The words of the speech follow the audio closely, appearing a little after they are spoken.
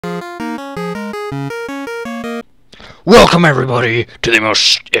Welcome everybody to the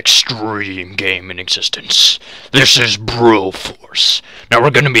most extreme game in existence. This is Broforce. Now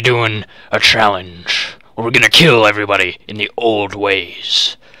we're gonna be doing a challenge where we're gonna kill everybody in the old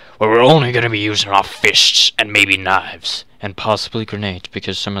ways. Where we're only gonna be using our fists and maybe knives. And possibly grenades,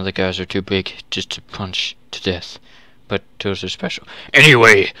 because some of the guys are too big just to punch to death. But those are special.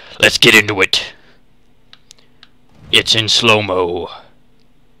 Anyway, let's get into it. It's in slow-mo.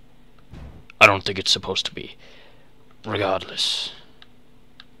 I don't think it's supposed to be. Regardless,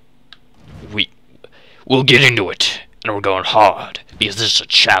 we'll get into it, and we're going hard because this is a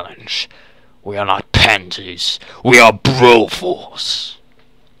challenge. We are not pansies. We are Broforce.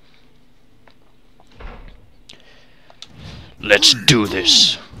 Let's do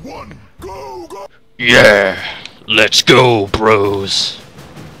this. Yeah, let's go, bros.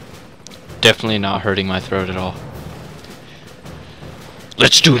 Definitely not hurting my throat at all.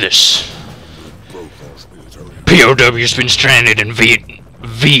 Let's do this. POW's been stranded in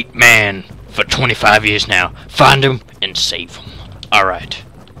Vietnam for 25 years now. Find him and save him. Alright.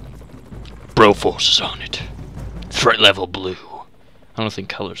 Broforce is on it. Threat level blue. I don't think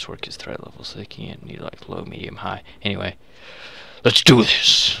colors work as threat levels. They can't need like low, medium, high. Anyway. Let's do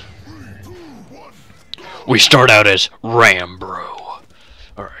this. We start out as Rambro.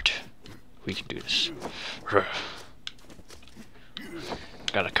 Alright. We can do this.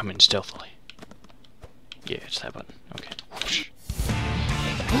 Gotta come in stealthily. Yeah, it's that button. Okay.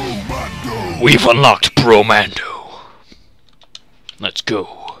 We've unlocked Bromando. Let's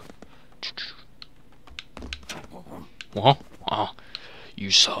go.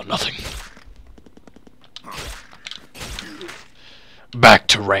 You saw nothing. Back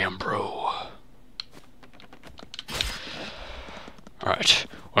to Rambro. Alright.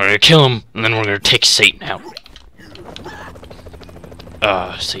 We're gonna kill him, and then we're gonna take Satan out.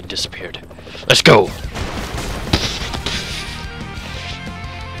 Satan disappeared. Let's go.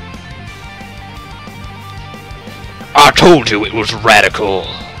 I told you it was radical.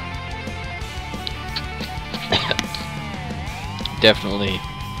 Definitely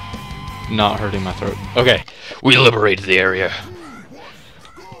not hurting my throat. Okay, we liberated the area.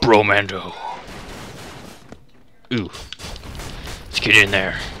 Bromando. Ooh. Let's get in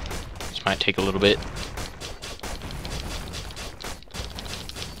there. This might take a little bit.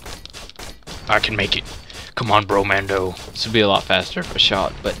 I can make it. Come on, Bromando. This would be a lot faster if I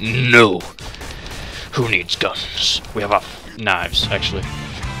shot, but no. Who needs guns? We have our knives, actually.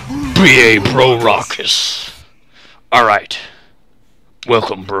 BA Bro Rockus. Alright.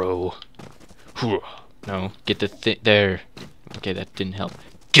 Welcome, bro. No, get the thing there. Okay, that didn't help.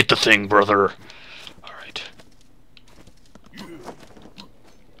 Get the thing, brother. Alright.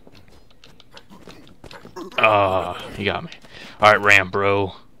 You got me. Alright, Ram,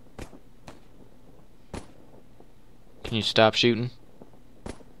 bro. Can you stop shooting?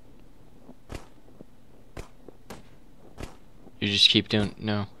 You just keep doing...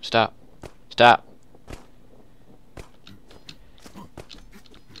 No, stop. Stop.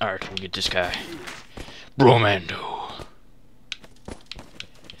 Alright, we'll get this guy. Bromando.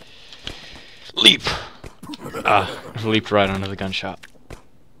 Leap. Leaped right onto the gunshot.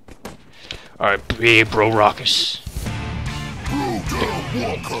 Alright, BA Bro Rockus.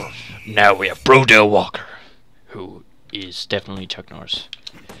 Now we have Brodell Walker, who is definitely Chuck Norris.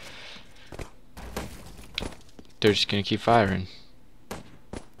 They're just gonna keep firing.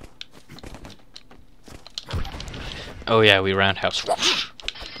 Oh yeah, we roundhouse.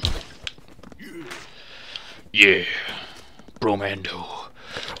 Yeah. Bromando.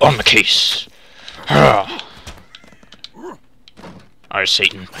 On the case. Alright,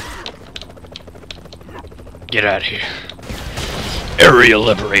 Satan. Get out of here. Area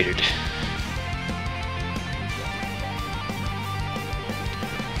liberated.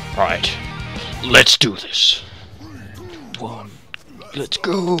 Alright. Let's do this. Let's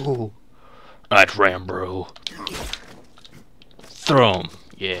go. Alright, Rambro. Throw him.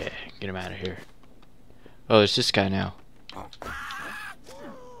 Yeah, get him out of here. Oh, there's this guy now.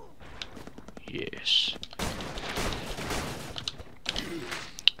 Yes.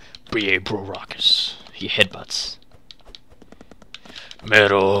 BA Bro Rockus. He headbutts.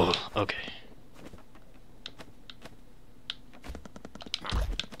 Metal. Okay.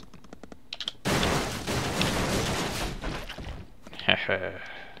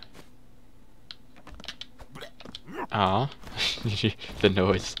 Ah, the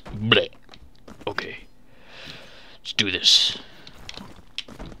noise. Bleh. Okay. Let's do this.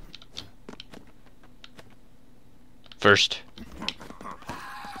 First,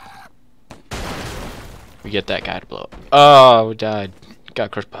 we get that guy to blow up. Oh, we died.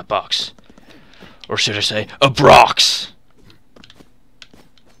 Got crushed by a box. Or should I say, a Brox?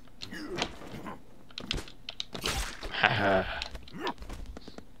 Haha.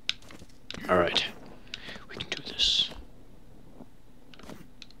 Alright. We can do this.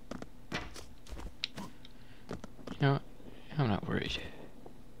 You know what? I'm not worried.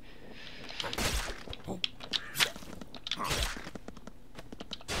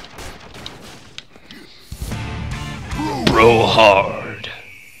 Bro hard.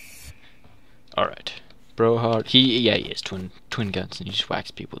 Alright. Bro hard. He has twin guns and he just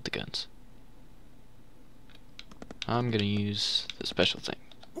whacks people with the guns. I'm gonna use the special thing.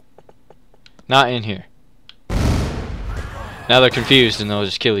 Not in here. Now they're confused and they'll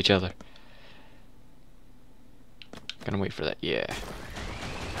just kill each other. Gonna wait for that. Yeah.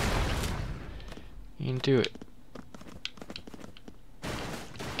 You can do it.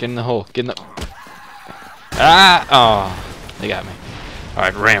 Get in the hole. Get in the... Ah! Oh, they got me.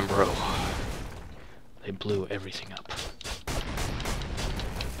 Alright, Rambro. They blew everything up.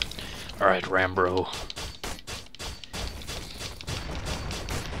 Alright, Rambro.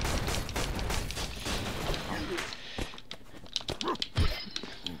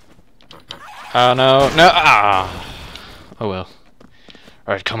 Oh no, no! Ah! Oh well.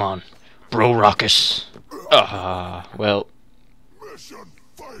 Alright, come on. Bro Rockus. Ah, well.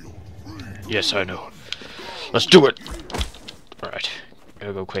 Yes, I know. Let's do it! Alright,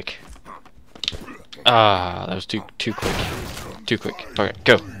 gotta go quick. Ah, that was too quick. Too quick. Alright,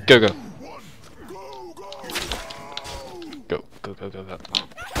 go. Go, go. Go, go, go, go, go.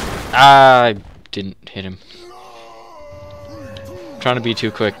 I didn't hit him. Trying to be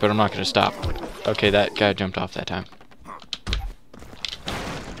too quick, but I'm not gonna stop. Okay, that guy jumped off that time.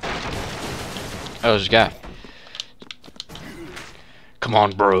 Oh, there's a guy. Come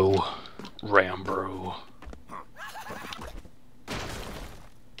on, bro. Rambro.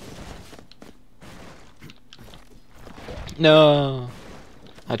 No.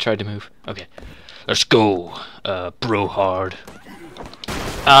 I tried to move. Okay. Let's go, bro hard.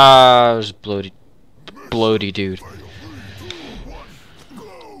 Ah, it was bloaty dude.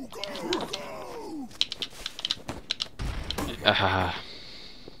 Ah.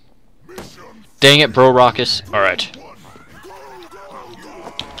 Dang it, Bro Rockus. Alright.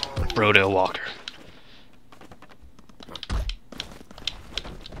 Brodale Walker.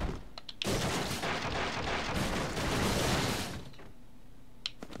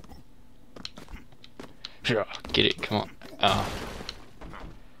 Sure, get it, come on. Oh.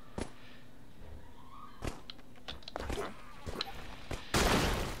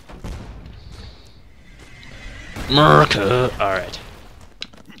 Merca. Alright.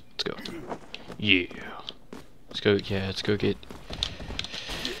 Let's go. Yeah. Let's go get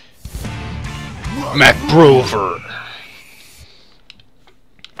MacBrover.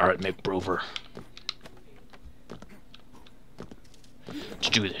 Alright, MacBrover. Let's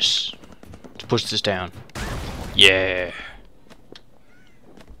do this. Let's push this down. Yeah.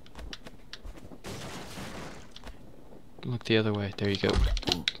 Look the other way. There you go.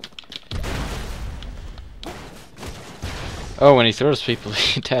 Oh, when he throws people,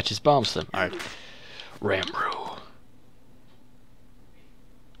 he attaches bombs to them. Alright. Rambro.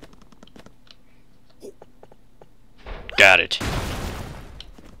 Got it.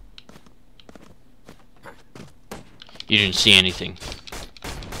 You didn't see anything.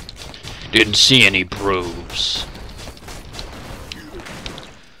 Didn't see any bros.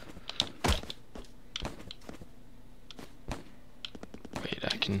 Wait,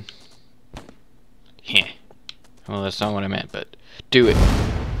 I can... Yeah. Well, that's not what I meant, but do it.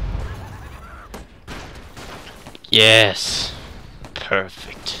 Yes.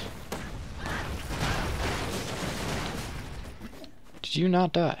 Perfect. Did you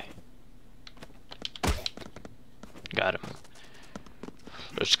not die? Got him.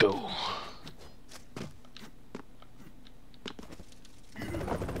 Let's go.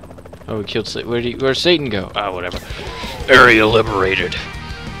 Oh, we killed Satan. Where'd Satan go? Ah, whatever. Area liberated.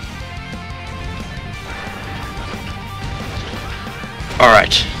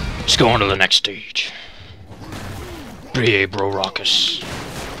 Alright. Let's go on to the next stage. Brie Bro Rockus.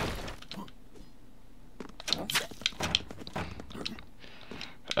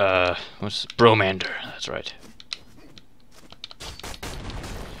 What's Bromander? That's right.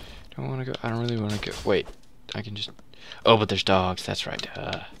 Don't want to go. I don't really want to go. Wait, I can just. Oh, but there's dogs. That's right.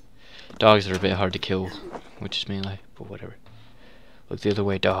 Dogs are a bit hard to kill, which is melee, but whatever. Look the other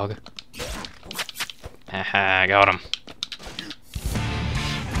way, dog. Haha, got him.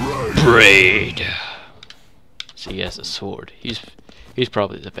 Braid. See, he has a sword. He's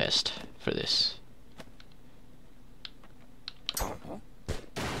probably the best for this.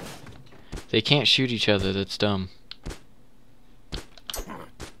 They can't shoot each other, that's dumb.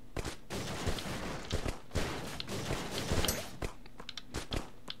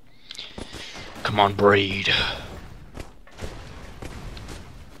 Come on, Braid.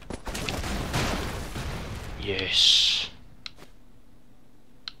 Yes.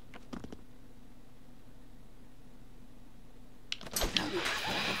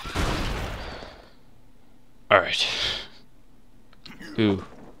 Alright. Ooh.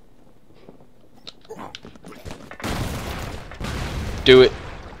 Do it.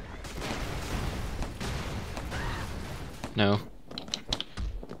 No.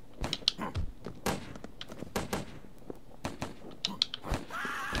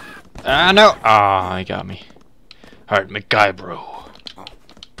 Ah, no! Ah, he got me. Alright, McGuybro.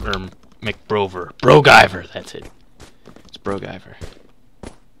 Or McBrover. Broguyver, that's it. It's Broguyver.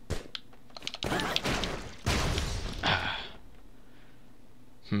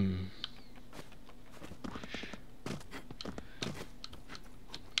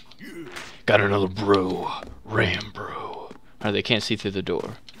 Got another bro. Ram bro. Alright, they can't see through the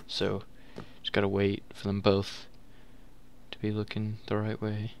door, so just gotta wait for them both to be looking the right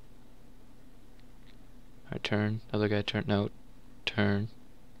way. Alright, turn. Other guy turn. No. Turn.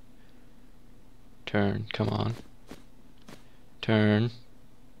 Turn. Come on. Turn.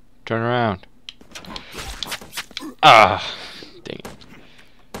 Turn around. Ah! Dang it.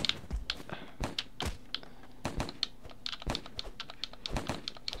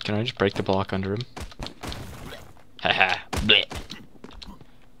 Can I just break the block under him? Haha. Bleh.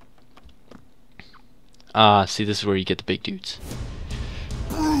 Ah, see, this is where you get the big dudes.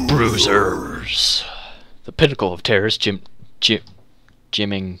 Bruisers. The pinnacle of terrorist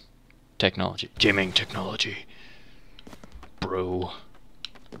gymming technology. Gymming technology. Bro.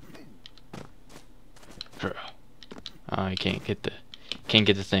 I can't get the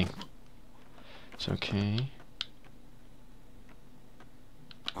thing. It's okay.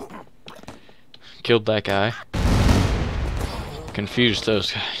 Killed that guy. Confused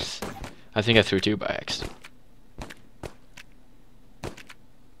those guys. I think I threw two by accident.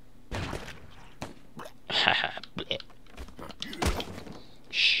 Haha.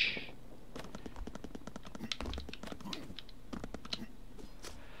 Shh.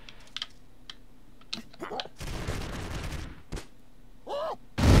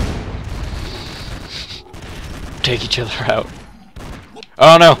 Take each other out.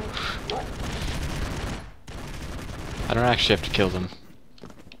 Oh no! I don't actually have to kill them.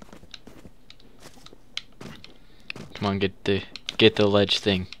 Come on, get the ledge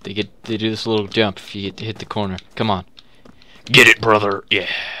thing. They do this little jump if you hit the corner. Come on. Get it, brother. Yeah.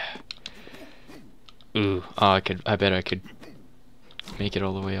 Ooh, oh, I bet I could make it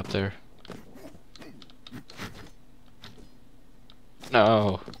all the way up there.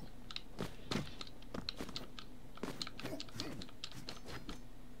 No.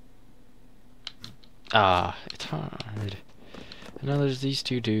 Ah, it's hard. And now there's these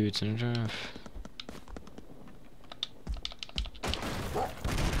two dudes and come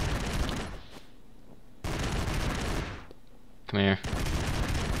here.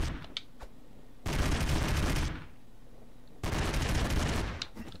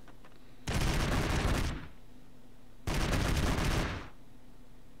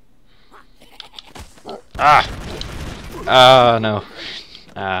 Ah! Ah, no.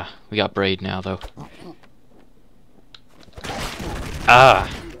 Ah, we got Braid now, though. Ah!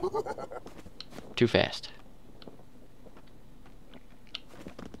 Too fast.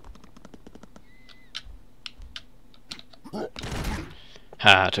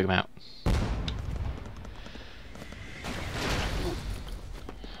 Ha, took him out.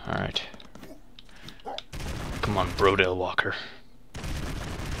 Alright. Come on, Brodale Walker.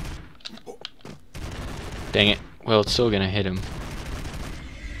 Dang it. Well, it's still gonna hit him.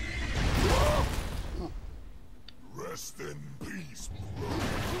 Rest in peace.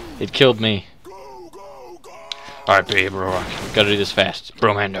 It killed me. Alright, babe, bro. Gotta do this fast.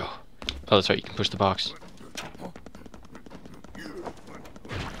 Bromando. Oh, that's right, you can push the box.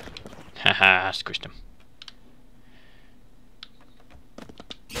 Haha, squished him.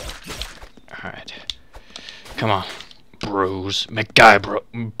 Alright. Come on. Bros.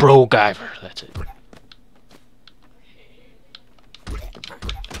 Broguyver. That's it.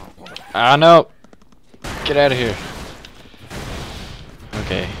 Ah, no! Get out of here.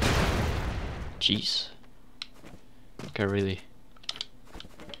 Okay. Jeez. Okay, really.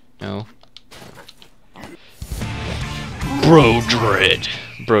 No. Brodred.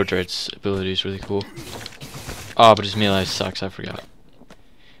 Brodred's ability is really cool. Oh, but his melee sucks, I forgot.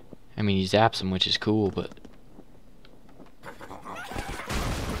 I mean, he zaps him, which is cool, but...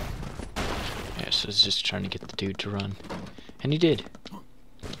 Raddest was just trying to get the dude to run. And he did.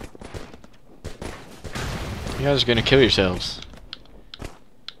 You guys are gonna kill yourselves.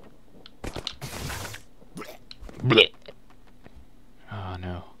 Blech. Oh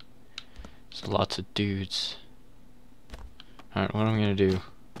no. There's lots of dudes. Alright, what am I gonna do?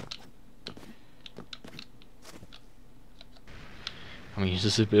 I'm gonna use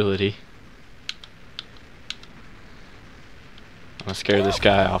this ability. I'm gonna scare this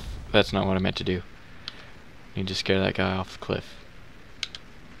guy off. That's not what I meant to do. I need to scare that guy off the cliff.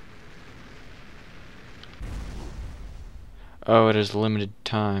 Oh, it has limited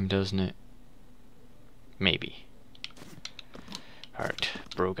time, doesn't it? Maybe. Alright,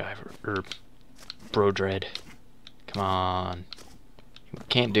 Bro Guyver, or Bro Dread. Come on. You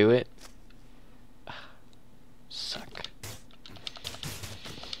can't do it? Suck.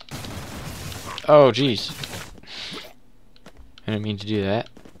 Oh, jeez. I didn't mean to do that.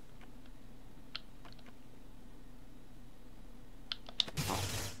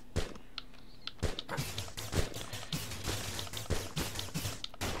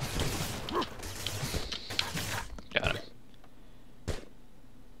 Got him.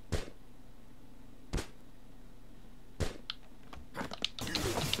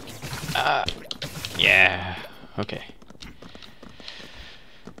 Yeah. Okay.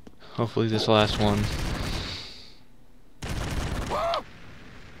 Hopefully this last one.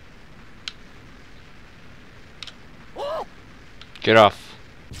 Get off.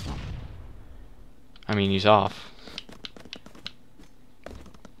 I mean, he's off.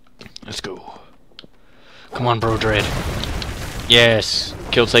 Let's go. Come on, Bro Dread. Yes.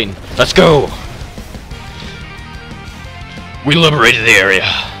 Killed Satan. Let's go. We liberated the area.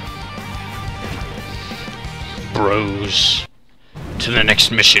 Bros. To the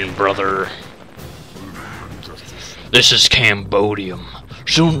next mission, brother. This is Cambodium.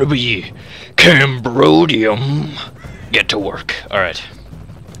 Soon to be Cambrodium. Get to work. Alright.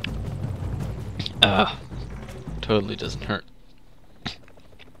 Totally doesn't hurt.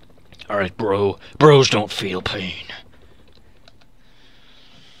 Alright, bro. Bros don't feel pain.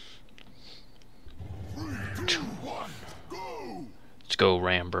 2, 1. Let's go,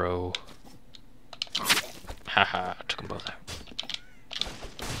 Rambro. Haha, took them both out.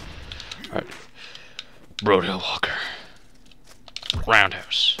 Alright. Roadhill Walker.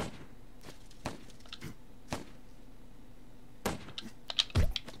 Roundhouse.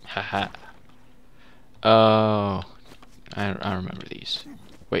 Haha. Oh. I remember these.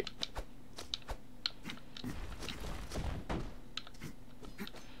 Wait.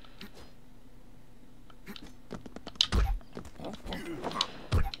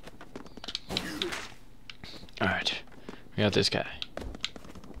 Alright. We got this guy.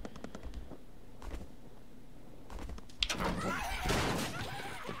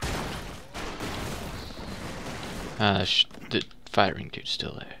 The firing dude's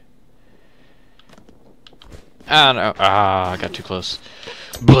still there. Ah, no. Ah, I got too close.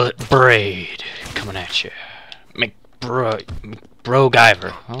 Braid. Coming at you. Bro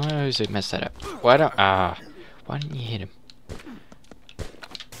Guyver. Oh, I always mess that up. Why didn't you hit him?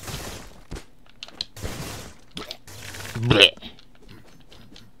 Blech.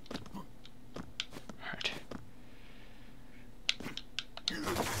 Alright.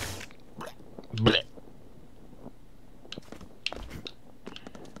 Blech.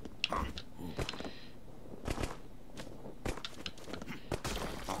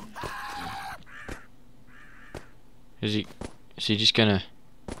 Is he just gonna...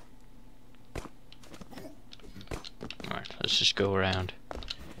 Alright, let's just go around.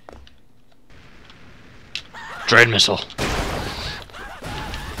 Dread missile.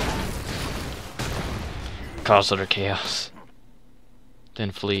 Cause utter chaos.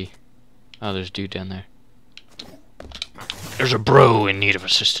 Then flee. Oh, there's a dude down there. There's a bro in need of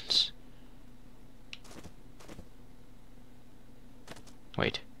assistance.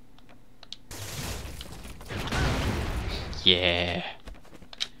 Wait. Yeah.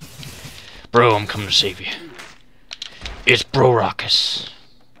 Bro, I'm coming to save you. It's Bro Raucous.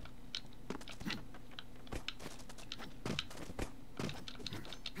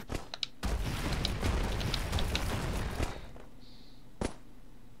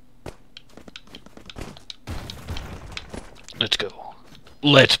 Let's go.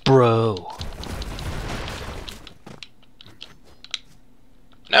 Let's bro.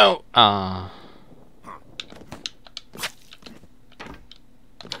 No.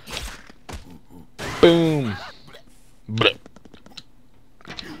 Boom. Blech.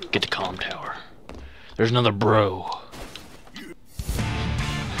 Get the comm tower. There's another bro.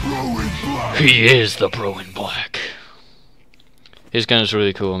 He is the bro in black. His gun is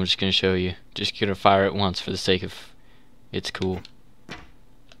really cool. I'm just gonna show you. Just gonna fire it once for the sake of it's cool.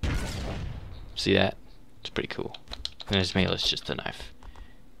 See that? It's pretty cool. And his melee is just a knife.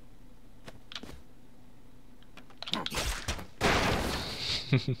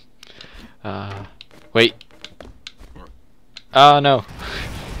 Wait. Oh no.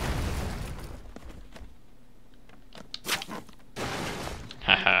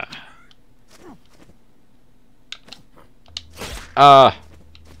 Haha.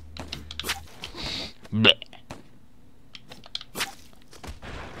 Bleh.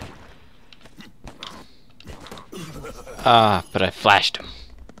 But I flashed him.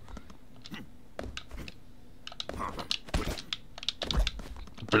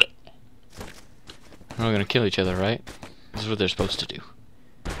 Bleh. We're gonna kill each other, right? This is what they're supposed to do.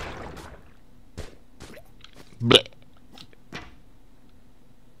 Bleh.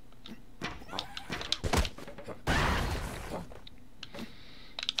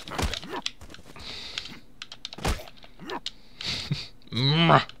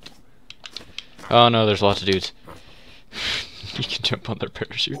 Oh no, there's lots of dudes. You can jump on their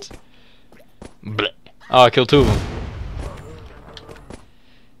parachutes. Bleh. Oh, I killed 2 of them.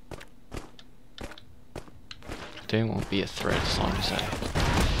 They won't be a threat as long as I...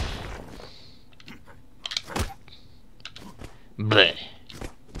 Bleh.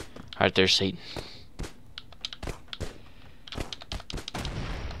 Alright, there's Satan.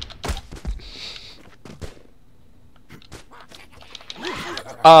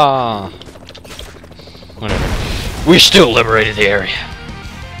 Whatever. We still liberated the area.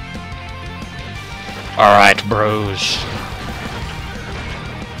 Alright, bros.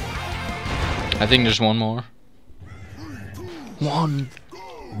 I think there's one more. One.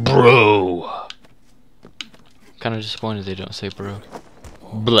 Bro. Kind of disappointed they don't say bro.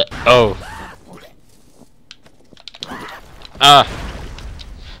 Bleh. Oh.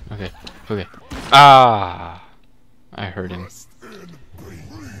 Okay. Okay. I heard him.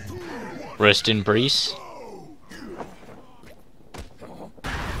 Rest in peace.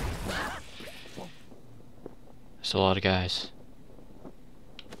 There's a lot of guys.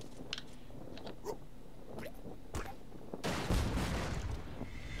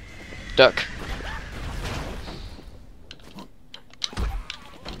 Duck.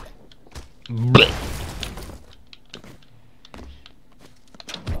 Bleh.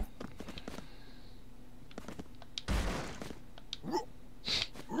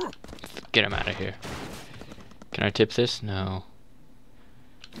 Get him out of here. Can I tip this? No.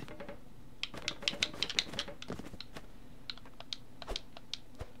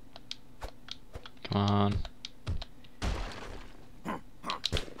 Come on.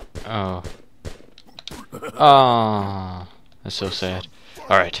 Oh. Ah, that's so sad.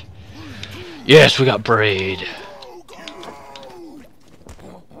 Alright. Yes, we got Braid.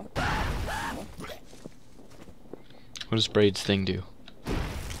 What does Braid's thing do?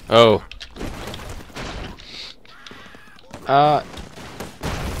 Oh. Alright,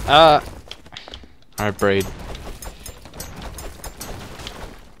 Braid.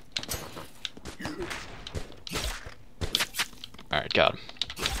 Alright, got him.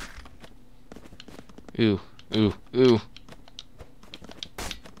 Ooh, ooh, ooh.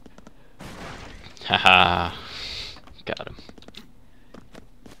 Haha. Got him.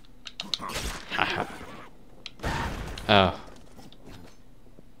 Haha. Oh.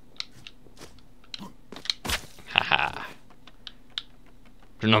 Haha.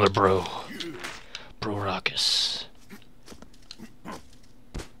 Another bro. Bro Raucous.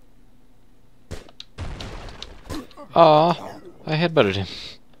 Aw, I headbutted him.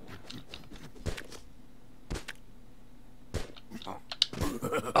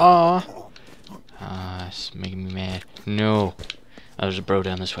 Aw. It's making me mad. No. Oh, there's a bro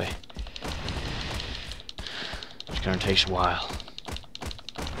down this way. It's gonna take a while.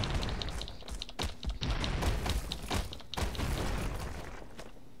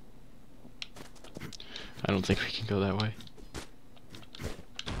 I don't think we can go that way.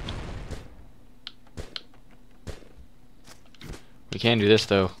 We can do this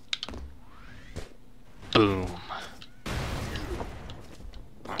though. Boom.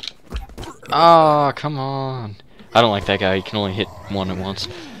 Ah, come on. I don't like that guy. You can only hit one at once.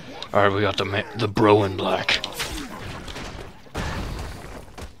 Alright, we got the bro in black.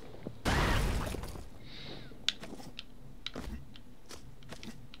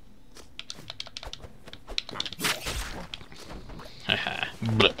 Haha.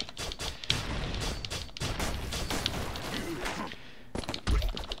 Bleh.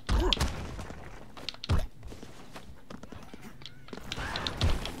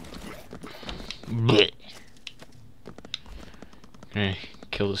 Bleh.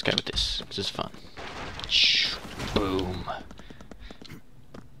 kill this guy with this, because it's fun. Boom.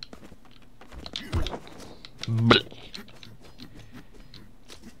 Bleh.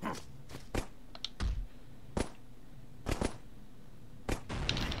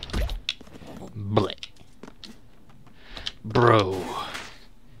 Bleh. Bro.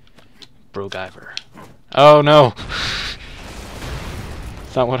 Brogiver. Oh no!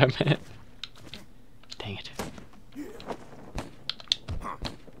 That's not what I meant. Dang it.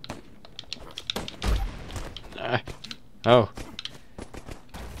 Oh.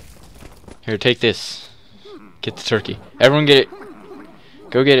 Here, take this. Get the turkey. Everyone get it.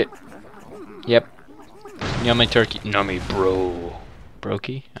 Go get it. Yep. Yummy turkey. Nummy, bro.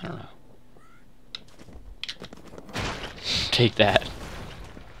 Brokey? I don't know. Take that.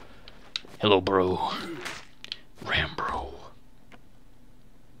 Hello, bro. Rambro.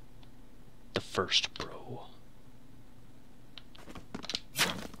 The first bro.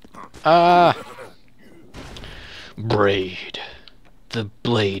 Ah! Braid. The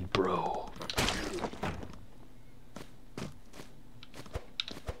blade bro.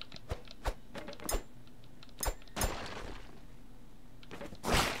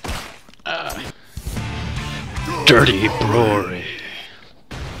 Dirty Brory.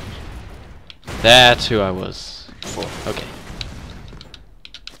 That's who I was for. Okay.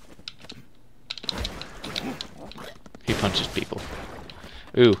 He punches people.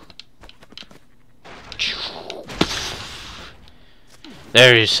 Ooh.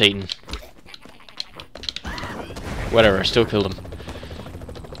 There he is, Satan. Whatever, I still killed him.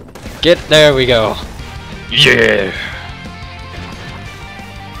 There we go. Yeah.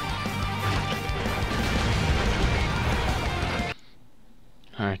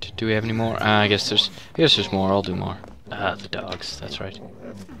 Alright, do we have any more? I guess there's more. I'll do more. Ah, the dogs, that's right.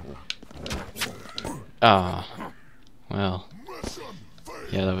 Ah. Well.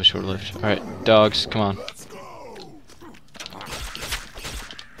 Yeah, that was short-lived. Alright, dogs, come on.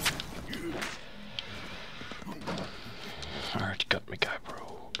 Alright, got me guy,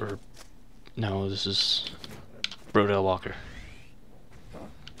 bro. Or no, this is Brodell Walker.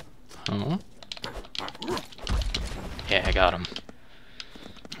 Huh? Yeah, I got him.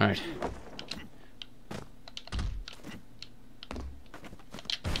 Alright.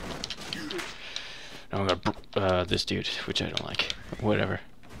 Now I got this dude, which I don't like. Whatever.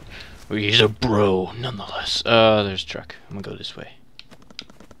 Well, he's a bro, nonetheless. There's a truck. I'm gonna go this way.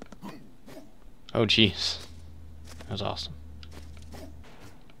 Oh, jeez. That was awesome.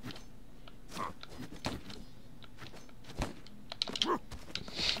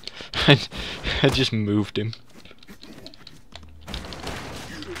 I just moved him.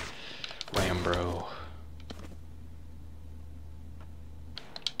 Rambro.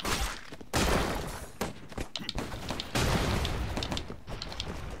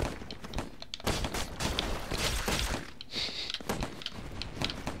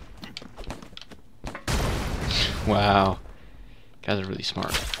 Wow. Guys are really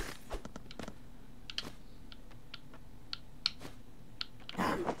smart.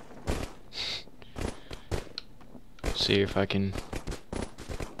 See if I can...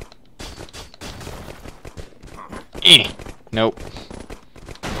 Nope.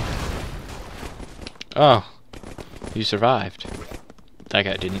 Oh. You survived. That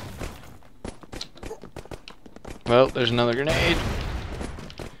guy didn't. Well, there's another grenade.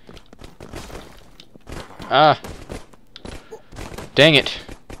 Ah. Dang it.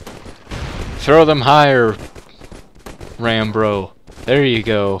 Throw them higher, Rambro. There you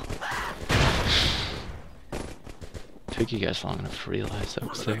go. Took you guys long enough to realize that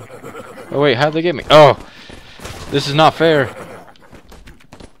was there. Oh wait, how'd they get me? Oh! This is not fair.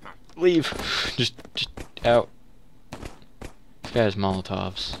 Leave. Just out. This guy has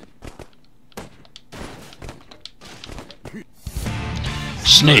Molotovs.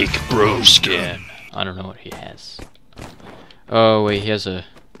 Snake bro skin. I don't know what he has. Oh wait, he has a...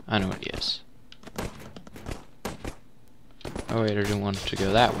 I know what he has. Oh wait, I didn't want to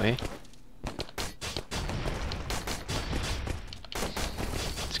go that way.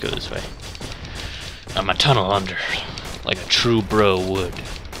 Let's go this way. I'm a tunnel under, like a true bro would.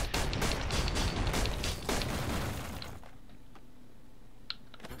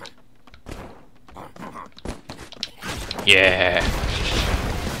 Yeah.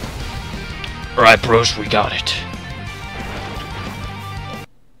 Alright, bros, we got it.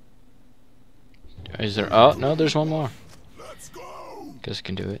 Is there... Oh, no, there's one more. Guess I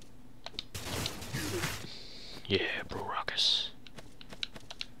can do it. Yeah, bro Ruckus.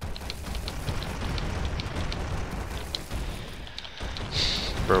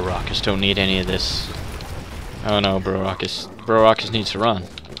 Bro Ruckus don't need any of this. Oh no, Bro Ruckus. Bro Ruckus needs to run.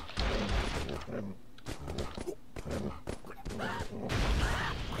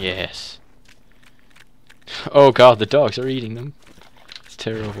 Yes. Oh god, the dogs are eating them. It's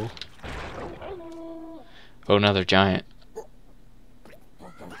terrible. Oh, now they're giant.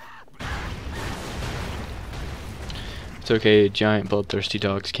 It's okay, giant bloodthirsty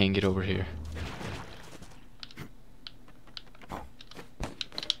dogs can't get over here.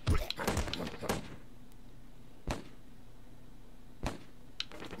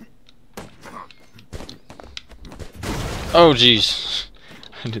 Oh jeez.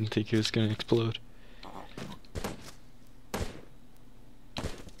 I didn't think it was gonna explode.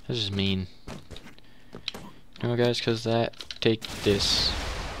 This is mean. No guys, cause that, take this.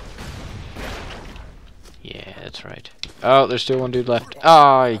 Yeah, that's right. Oh, there's still one dude left.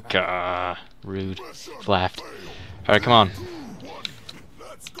 Oh, gah. Rude. Laughed. Alright, come on.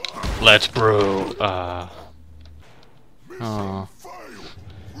 Let's brew. Oh.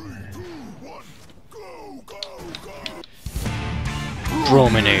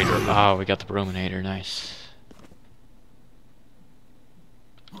 Brominator. Oh, we got the Brominator. Nice.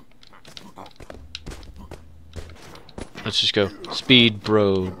 Let's just go. Speed,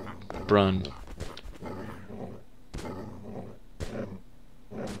 bro. Run.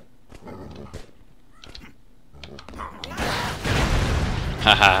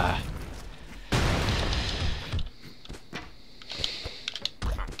 Haha.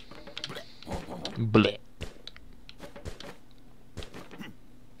 Bleh.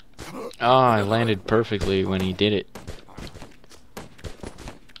 Oh, I landed perfectly when he did it.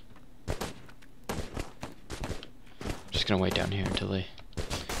 Just gonna wait down here until they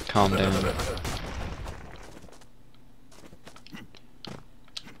calm down.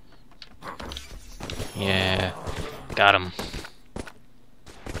 Yeah, got him.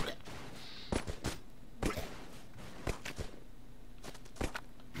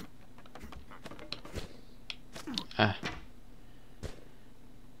 Ah.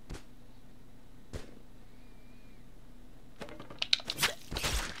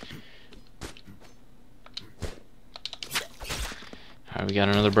 Alright, we got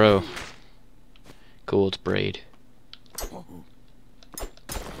another bro. Cool, it's Braid.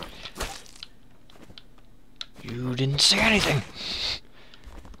 You didn't say anything!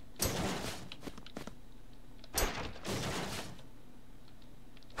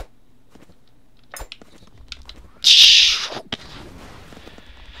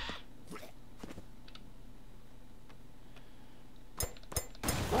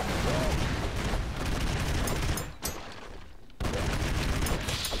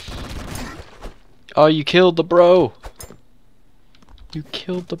 Oh, you killed the bro! You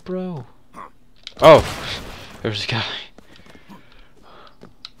killed the bro! Oh! There's a guy.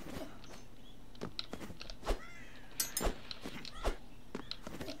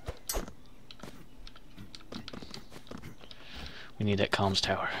 We need that comms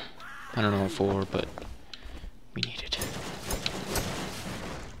tower. I don't know what for, but we need it.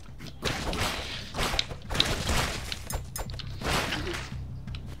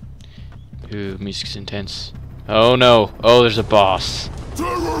 Ooh, music's intense. Oh no! Oh, there's a boss.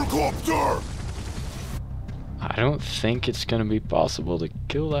 Terrorcopter! I don't think it's gonna be possible to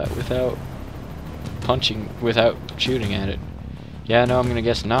kill that without punching, without shooting at it. Yeah, no, I'm gonna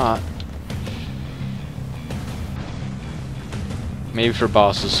guess not. Maybe for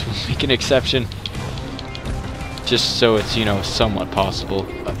bosses, we'll make an exception. Just so it's, you know, somewhat possible.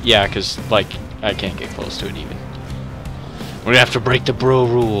 Yeah, because, like, I can't get close to it even. We're gonna have to break the bro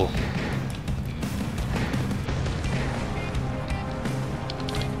rule.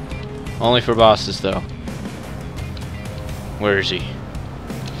 Only for bosses, though. Where is he?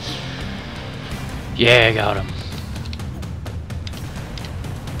 Yeah, I got him.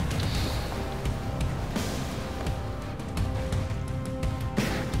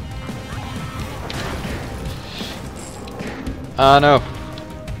 No.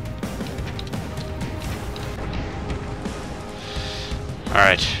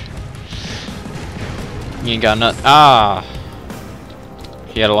 Alright. You ain't got nothing. Ah!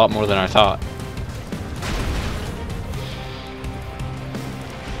 He had a lot more than I thought.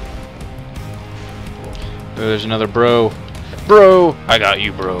 Oh, there's another bro. Bro! I got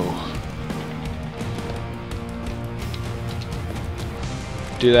you, bro.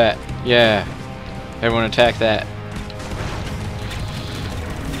 Do that. Yeah. Everyone attack that.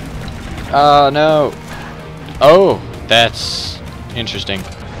 No. Oh, that's interesting.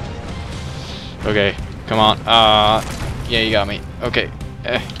 Okay, come on. Yeah, you got me. Okay.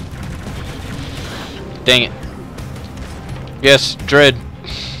 Dang it. Yes, dread.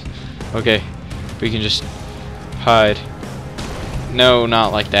 Okay, we can just hide. No,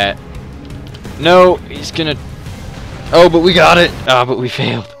 not like that. No, he's gonna... Oh, but we got it! Ah, but we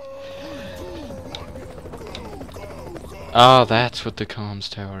failed. Oh, that's what the comms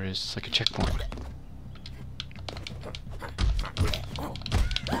tower is. It's like a checkpoint.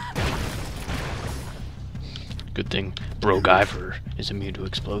 Good thing Brogiver is immune to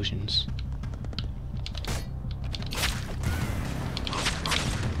explosions.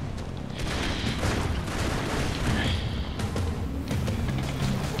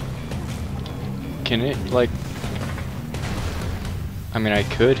 Can it, like... I mean, I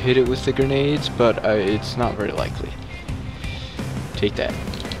could hit it with the grenades, but it's not very likely. Take that.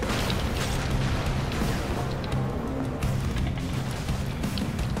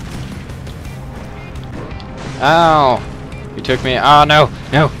 Ow! You took me. Oh, no!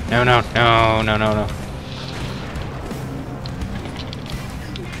 No! No, no, no, no, no, no.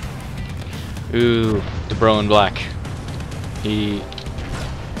 Ooh, the bro in black. He...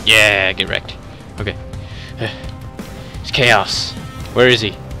 Yeah, get wrecked. Okay. It's chaos. Where is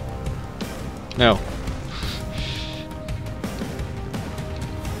he? No.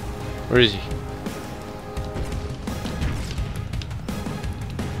 Where is he?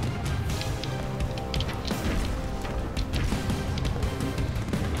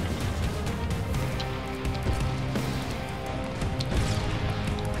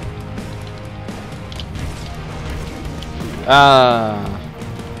 Ah.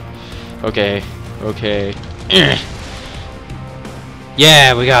 Okay. Okay.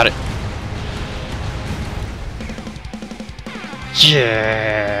 Yeah, we got it.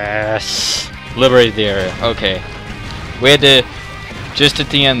 Yes. Liberate the area. Okay. We had to, just at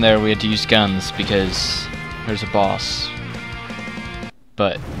the end there, we had to use guns because there's a boss.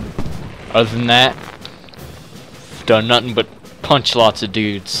 But other than that, done nothing but punch lots of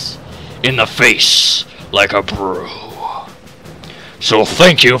dudes In the face, like a bro. So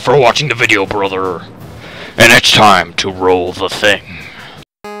thank you for watching the video, brother. And it's time to roll the thing.